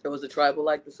a Tribal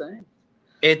like the same.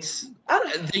 It's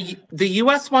the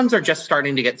US ones are just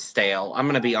starting to get stale. I'm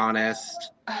gonna be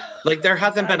honest. Like there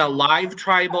hasn't been a live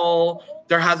Tribal.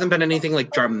 There hasn't been anything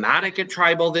like dramatic at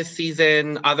Tribal this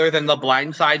season, other than the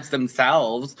blindsides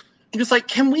themselves. I'm just like,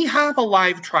 can we have a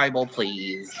live Tribal,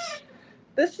 please?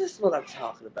 This is what I'm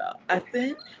talking about. I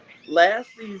think last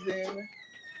season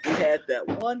we had that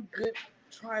one good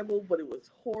Tribal, but it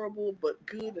was horrible, but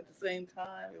good at the same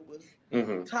time. It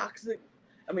was toxic.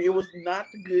 I mean, it was not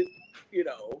the good,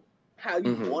 how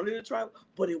you wanted a Tribal,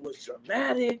 but it was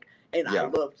dramatic, and I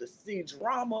love to see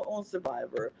drama on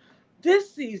Survivor.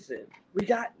 This season, we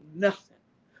got nothing.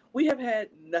 We have had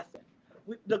nothing.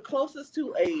 The closest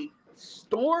to a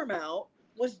storm out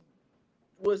was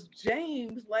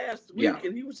James last week,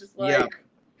 and he was just like,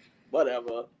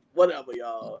 whatever,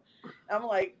 y'all. I'm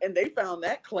like, and they found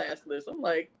that class list. I'm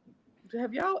like,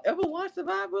 have y'all ever watched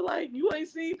Survivor? Like, you ain't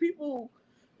seen people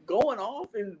going off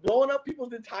and blowing up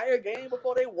people's entire game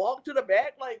before they walk to the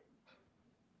back? Like,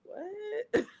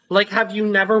 what? Like, have you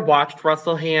never watched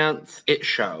Russell Hantz? It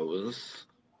shows.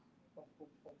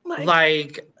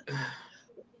 Like,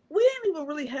 we didn't even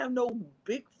really have no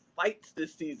big fights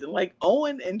this season. Like,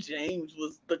 Owen and James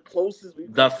was the closest we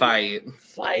the fight.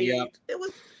 Yeah. It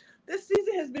was. This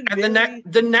season has been. And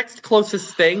the next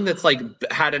closest thing that's like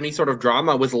had any sort of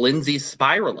drama was Lindsay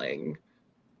spiraling.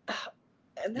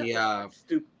 And that was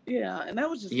stupid. Yeah, and that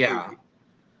was just crazy.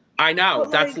 I know.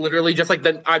 But that's literally just like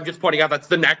I'm just pointing out that's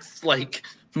the next like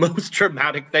most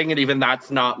dramatic thing, and even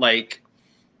that's not like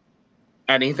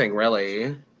anything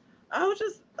really. I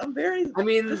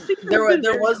mean,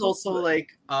 there was also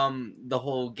like the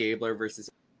whole Gabler versus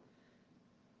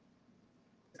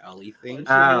Ellie thing.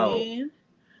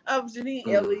 Janine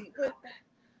Ellie, but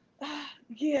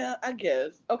yeah, I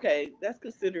guess. Okay, that's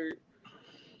considered.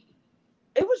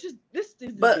 It was just this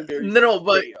season. But no,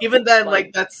 but even then,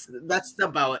 like that's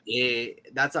about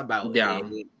it. That's about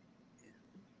it.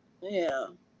 Yeah.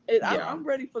 I'm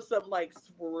ready for some like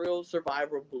real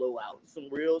Survivor blowout, some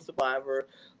real Survivor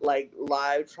like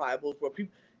live tribals where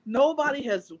nobody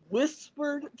has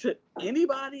whispered to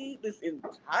anybody this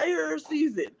entire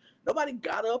season. Nobody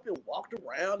got up and walked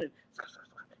around and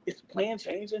it's plan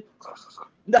changing.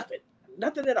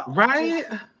 Nothing at all. Right?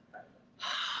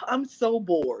 I'm so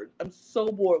bored. I'm so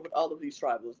bored with all of these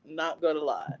tribals. Not gonna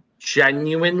lie.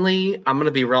 Genuinely, I'm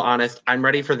gonna be real honest. I'm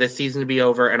ready for this season to be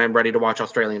over, and I'm ready to watch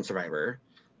Australian Survivor.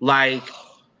 Like,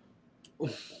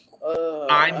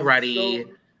 I'm ready.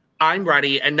 I'm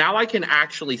ready, and now I can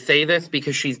actually say this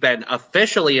because she's been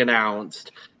officially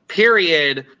announced.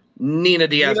 Period. Nina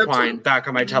Diaz-Twine back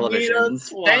on my television.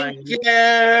 Thank you.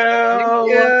 Thank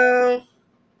you.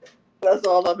 That's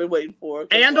all I've been waiting for.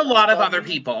 And a lot of other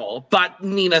people, but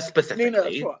Nina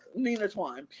specifically. Nina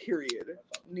Twine, period.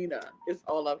 Nina is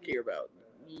all I care about.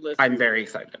 I'm very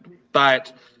excited.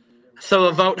 But, so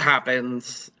a vote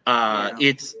happens.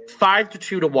 It's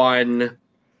 5-2 to 1.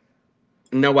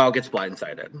 Noelle gets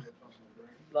blindsided.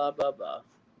 Blah, blah, blah.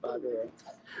 Blah,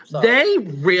 blah. They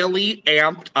really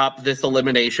amped up this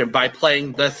elimination by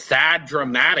playing the sad,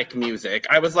 dramatic music.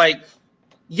 I was like,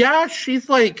 yeah, she's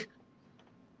like...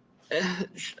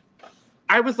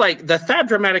 I was like, the sad,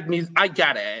 dramatic music, I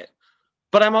get it.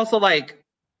 But I'm also like...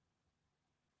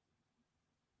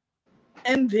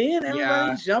 And then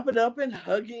everybody's jumping up and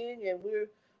hugging, and we're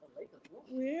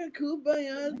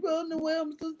kumbaya, bro. Noelle,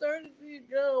 I'm so sorry to see you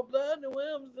go. Blah,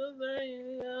 Noelle, I'm so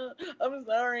sorry. I'm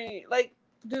sorry. Like,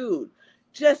 dude,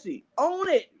 Jesse, own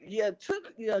it. You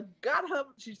got her.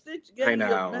 She sent you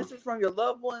your message from your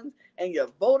loved ones, and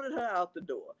you voted her out the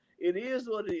door. It is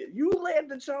what it is. You led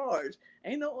the charge.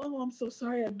 Ain't no, oh, I'm so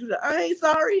sorry I do that. I ain't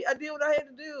sorry. I did what I had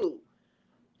to do.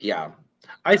 Yeah.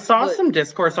 I saw some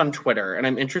discourse on Twitter, and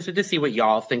I'm interested to see what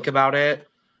y'all think about it.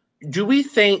 Do we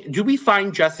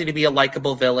find Jesse to be a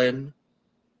likable villain?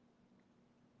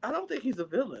 I don't think he's a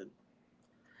villain.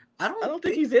 I don't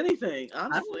think he's anything,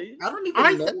 honestly. I don't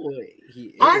even know what he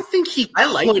is. I think he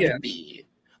could him. be.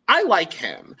 I like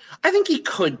him. I think he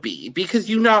could be, because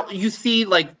you see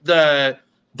like the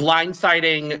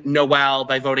blindsiding Noelle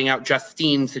by voting out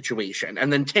Justine situation,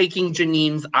 and then taking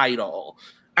Janine's idol.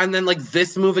 And then, like,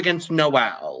 this move against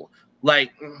Noelle.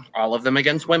 Like, all of them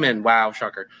against women. Wow,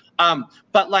 shocker.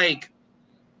 But, like,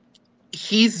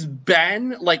 he's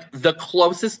been, like, the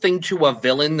closest thing to a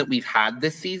villain that we've had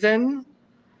this season.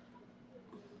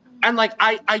 And, like,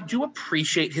 I do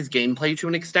appreciate his gameplay to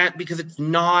an extent, because it's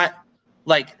not,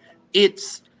 like,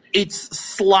 it's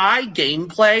sly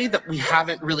gameplay that we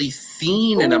haven't really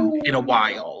seen in a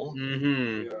while.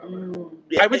 Mm-hmm.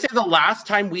 I would say the last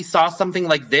time we saw something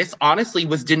like this, honestly,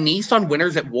 was Denise on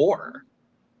Winners at War.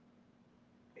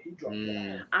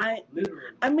 I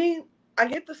mean, I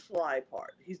get the sly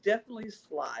part. He's definitely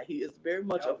sly. He is very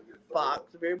much a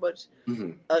fox, very much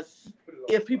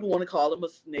if people want to call him a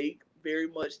snake, very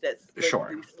much that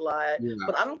sly. Yeah.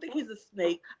 But I don't think he's a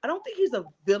snake. I don't think he's a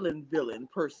villain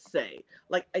per se.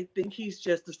 Like, I think he's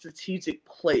just a strategic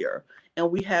player.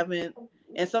 And we haven't,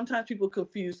 and sometimes people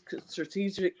confuse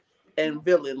strategic and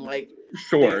villain, like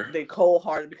they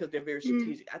cold-hearted because they're very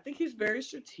strategic. I think he's very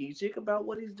strategic about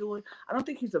what he's doing. I don't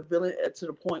think he's a villain to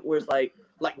the point where it's like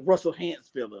Russell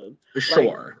Hantz villain.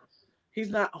 Sure. Like, he's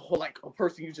not like a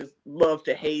person you just love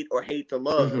to hate or hate to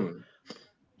love. Mm-hmm.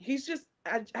 He's just,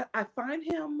 I find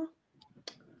him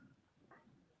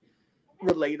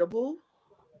relatable.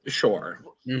 Sure.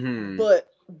 Mm-hmm. But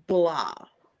blah.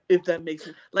 If that makes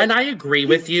sense. Like, and I agree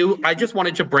with you. I just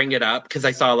wanted to bring it up because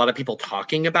I saw a lot of people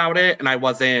talking about it, and I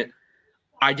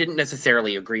didn't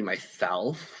necessarily agree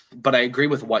myself, but I agree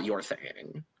with what you're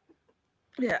saying.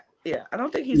 Yeah. I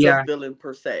don't think he's a villain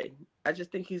per se. I just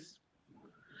think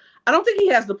I don't think he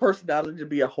has the personality to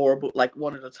be a horrible, like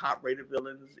one of the top rated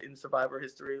villains in Survivor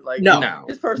history. Like,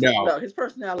 his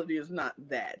personality is not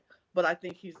that. But I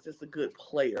think he's just a good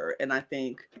player, and I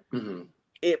think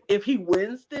if he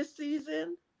wins this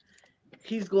season,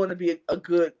 he's going to be a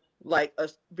good, like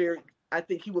I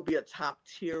think he would be a top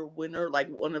tier winner, like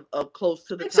one of close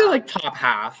to the top. I'd say like top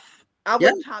half. I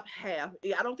would top half.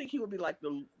 Yeah, I don't think he would be like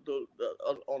the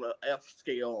on a F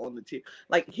scale on the tier.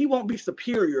 Like, he won't be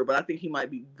superior, but I think he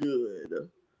might be good.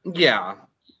 Yeah.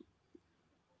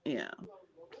 Yeah.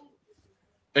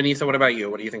 Aneesa, what about you?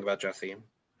 What do you think about Jesse?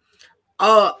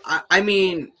 I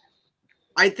mean,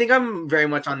 I think I'm very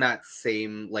much on that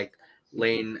same like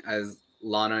lane as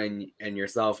Lana and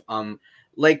yourself.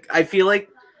 Like, I feel like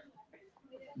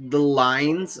the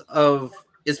lines of,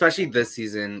 especially this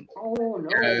season,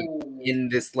 in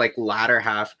this like latter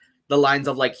half, the lines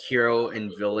of like hero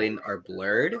and villain are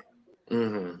blurred.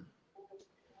 Mm-hmm.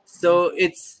 So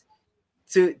it's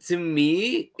to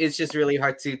me, it's just really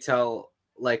hard to tell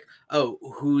like, oh,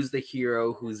 who's the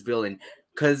hero, who's villain,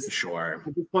 because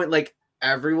at this point, like,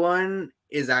 everyone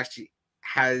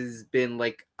has been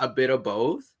like a bit of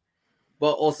both,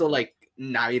 but also like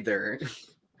neither.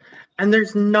 And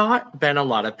there's not been a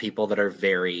lot of people that are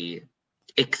very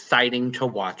exciting to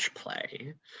watch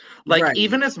play. Like,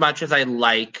 even as much as I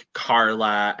like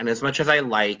Carla and as much as I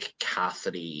like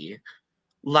Cassidy,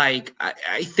 like,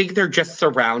 I think they're just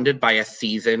surrounded by a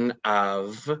season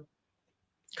of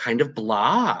kind of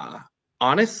blah.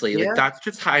 Honestly, like, that's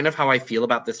just kind of how I feel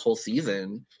about this whole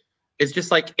season. It's just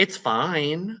like, it's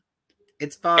fine.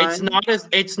 It's fine.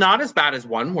 It's not as bad as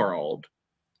One World.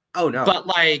 Oh no. But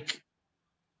like,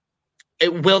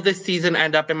 will this season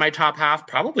end up in my top half?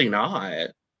 Probably not.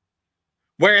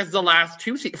 Whereas the last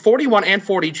two 41 and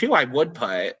 42, I would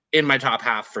put in my top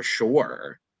half for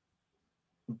sure.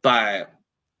 But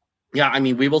yeah, I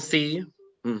mean, we will see.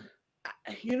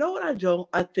 You know what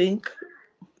I think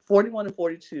 41 and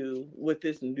 42 with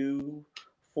this new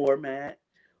format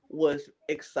was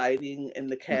exciting, and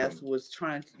the cast was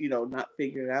trying to, not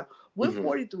figure it out. With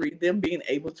 43, them being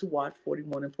able to watch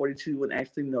 41 and 42 and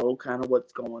actually know kind of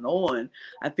what's going on,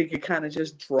 I think it kind of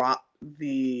just dropped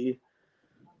the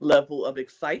level of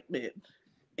excitement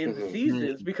in the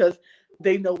seasons, because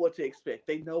they know what to expect.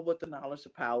 They know what the knowledge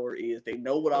of power is. They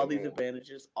know what all these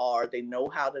advantages are. They know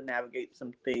how to navigate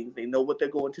some things. They know what they're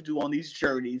going to do on these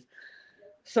journeys.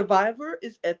 Survivor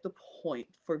is at the point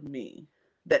for me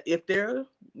that if they're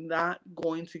not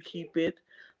going to keep it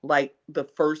like the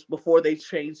first, before they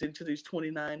change into these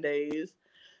 29 days,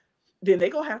 then they're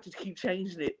going to have to keep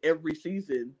changing it every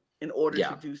season in order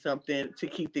to do something to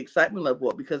keep the excitement level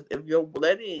up. Because if you're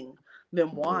letting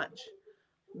them watch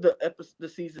the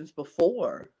seasons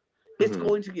before, it's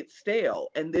going to get stale.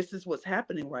 And this is what's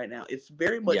happening right now. It's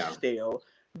very much stale,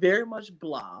 very much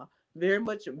blah, very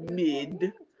much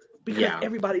mid, because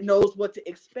everybody knows what to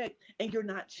expect, and you're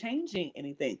not changing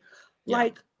anything.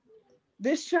 Like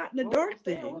this shot in the dark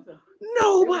thing,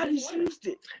 nobody's used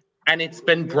it. And it's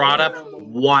been brought up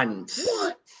once.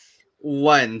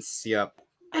 Yep.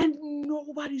 And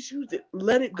nobody's used it.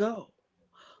 Let it go.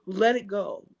 Let it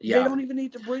go. Yeah. They don't even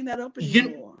need to bring that up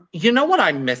anymore. You know what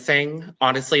I'm missing,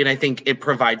 honestly, and I think it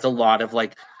provides a lot of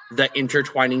like the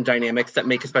intertwining dynamics that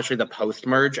make especially the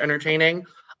post-merge entertaining.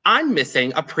 I'm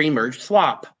missing a pre-merge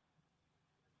swap.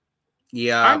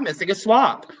 Yeah. I'm missing a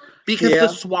swap. Because the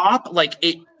swap, like,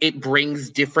 it brings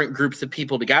different groups of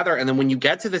people together. And then when you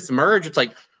get to this merge, it's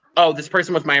like, oh, this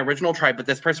person was my original tribe, but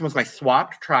this person was my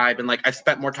swapped tribe. And, like, I've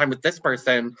spent more time with this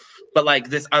person. But, like,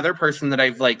 this other person that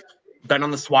I've, like, been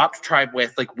on the swapped tribe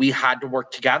with, like, we had to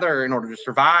work together in order to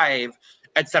survive,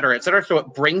 et cetera, et cetera. So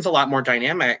it brings a lot more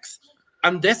dynamics.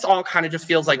 This all kind of just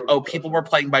feels like, oh, people were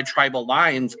playing by tribal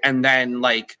lines. And then,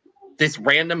 like, this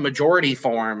random majority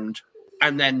formed.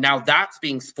 And then now that's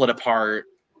being split apart.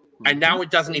 And now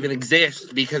it doesn't even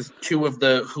exist because two of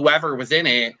the whoever was in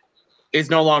it is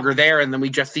no longer there. And then we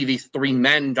just see these three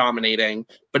men dominating,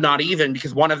 but not even,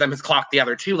 because one of them has clocked the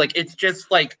other two. Like, it's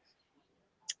just like,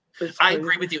 I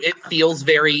agree with you. It feels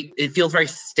very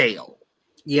stale.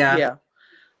 Yeah. Yeah.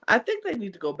 I think they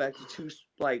need to go back to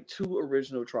two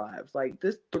original tribes. Like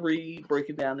this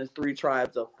breaking down as 3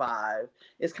 tribes of 5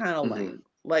 is kind of lame.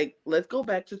 Like, let's go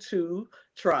back to 2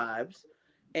 tribes.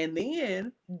 And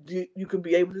then you can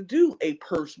be able to do a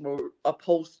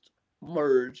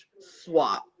post-merge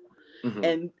swap.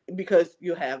 And because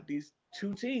you have these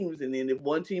 2 teams, and then if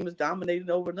one team is dominating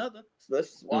over another, so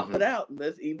let's swap it out and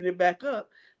let's even it back up.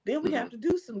 Then we have to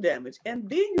do some damage. And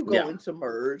then you go into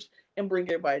merge and bring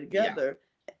everybody together.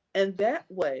 And that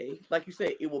way, like you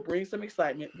say, it will bring some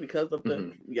excitement because of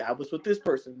the, I was with this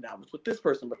person, I was with this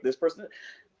person, but this person...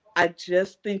 I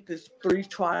just think this 3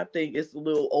 tribe thing is a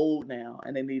little old now,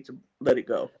 and they need to let it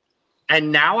go.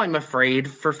 And now I'm afraid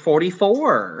for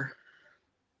 44.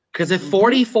 Because if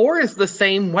 44 is the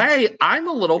same way, I'm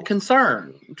a little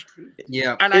concerned.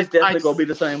 Yeah. And it's definitely going to be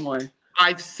the same way.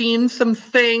 I've seen some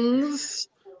things,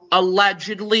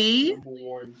 allegedly,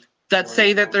 that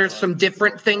say that there's some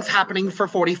different things happening for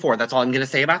 44. That's all I'm going to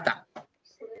say about that.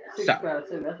 So,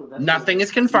 nothing is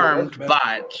confirmed,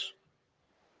 but...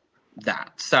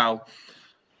 that. So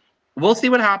we'll see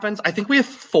what happens. I think we have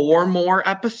 4 more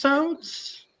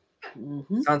episodes.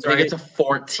 Sounds right. I think it's a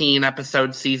 14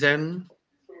 episode season.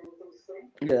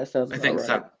 Yeah, that sounds I think right.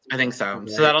 so. I think so. Right.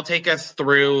 So that'll take us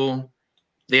through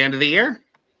the end of the year.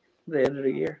 The end of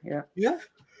the year, yeah. Yeah.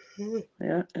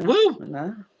 Woo!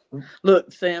 Nah.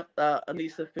 Look, Sam,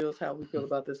 Aneesa feels how we feel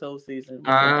about this whole season.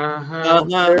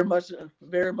 Very much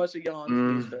a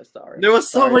yawn. Sorry. There was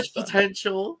so much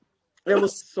potential. There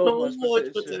was so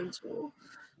much potential.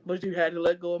 But you had to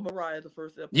let go of Mariah the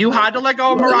first episode. You had to let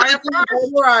go of Mariah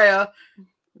first? Mariah.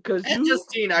 And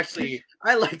Justine, actually.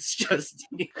 I liked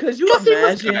Justine. Could you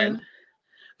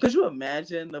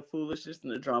imagine the foolishness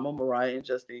and the drama Mariah and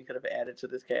Justine could have added to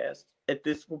this cast at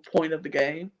this point of the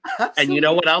game? Absolutely. And you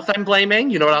know what else I'm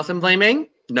blaming?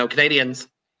 No Canadians.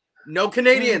 No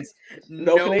Canadians.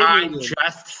 No Canadians. I'm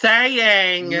just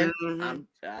saying.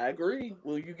 I agree.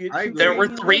 Will you get? There were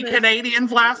 3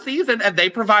 Canadians last season, and they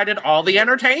provided all the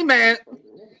entertainment.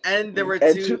 And there were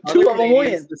two of them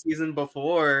wins the season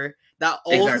before that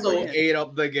also ate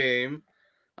up the game.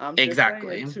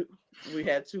 Exactly. We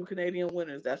had 2 Canadian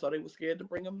winners. That's why they were scared to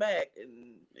bring them back,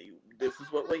 and this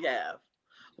is what we have.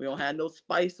 We don't have no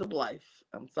spice of life.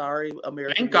 I'm sorry,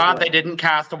 America. Thank God they didn't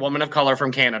cast a woman of color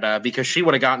from Canada, because she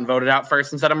would have gotten voted out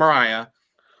first instead of Mariah.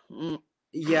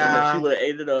 Yeah. She would have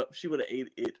ate it up. She would have ate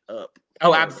it up.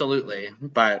 Oh, absolutely.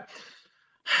 But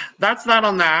that's not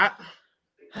on that.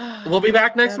 We'll be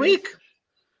back next week.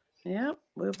 Yep.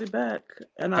 We'll be back.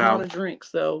 And I'm out of drink,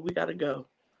 so we gotta go.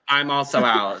 I'm also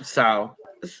out, so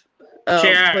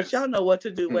cheers. But y'all know what to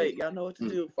do. Wait, y'all know what to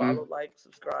do. Follow, like,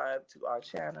 subscribe to our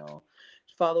channel.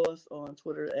 Follow us on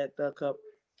Twitter at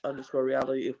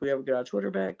 @thecup_reality. If we ever get our Twitter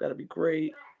back, that'll be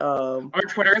great. Our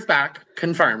Twitter is back.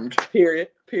 Confirmed. Period.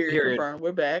 Confirmed.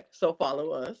 We're back. So follow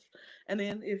us. And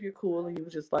then if you're cool and you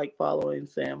just like following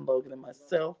Sam, Logan, and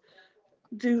myself,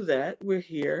 do that. We're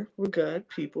here. We're good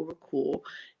people. We're cool.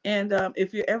 And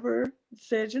if you ever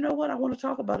said, you know what, I want to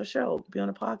talk about a show, be on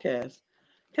a podcast,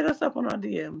 hit us up on our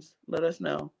DMs. Let us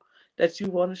know that you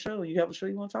want a show. You have a show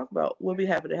you want to talk about. We'll be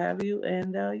happy to have you.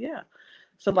 And yeah.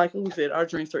 So like we said, our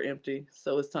drinks are empty.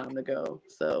 So it's time to go.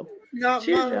 So cheers,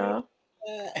 y'all.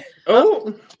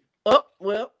 Oh,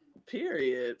 well,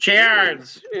 period.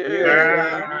 Cheers.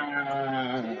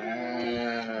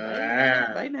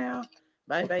 Bye now.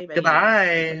 Bye.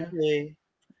 Goodbye.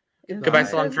 Goodbye,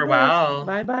 so long for a while.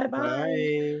 Bye. Bye.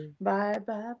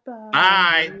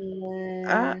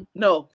 No.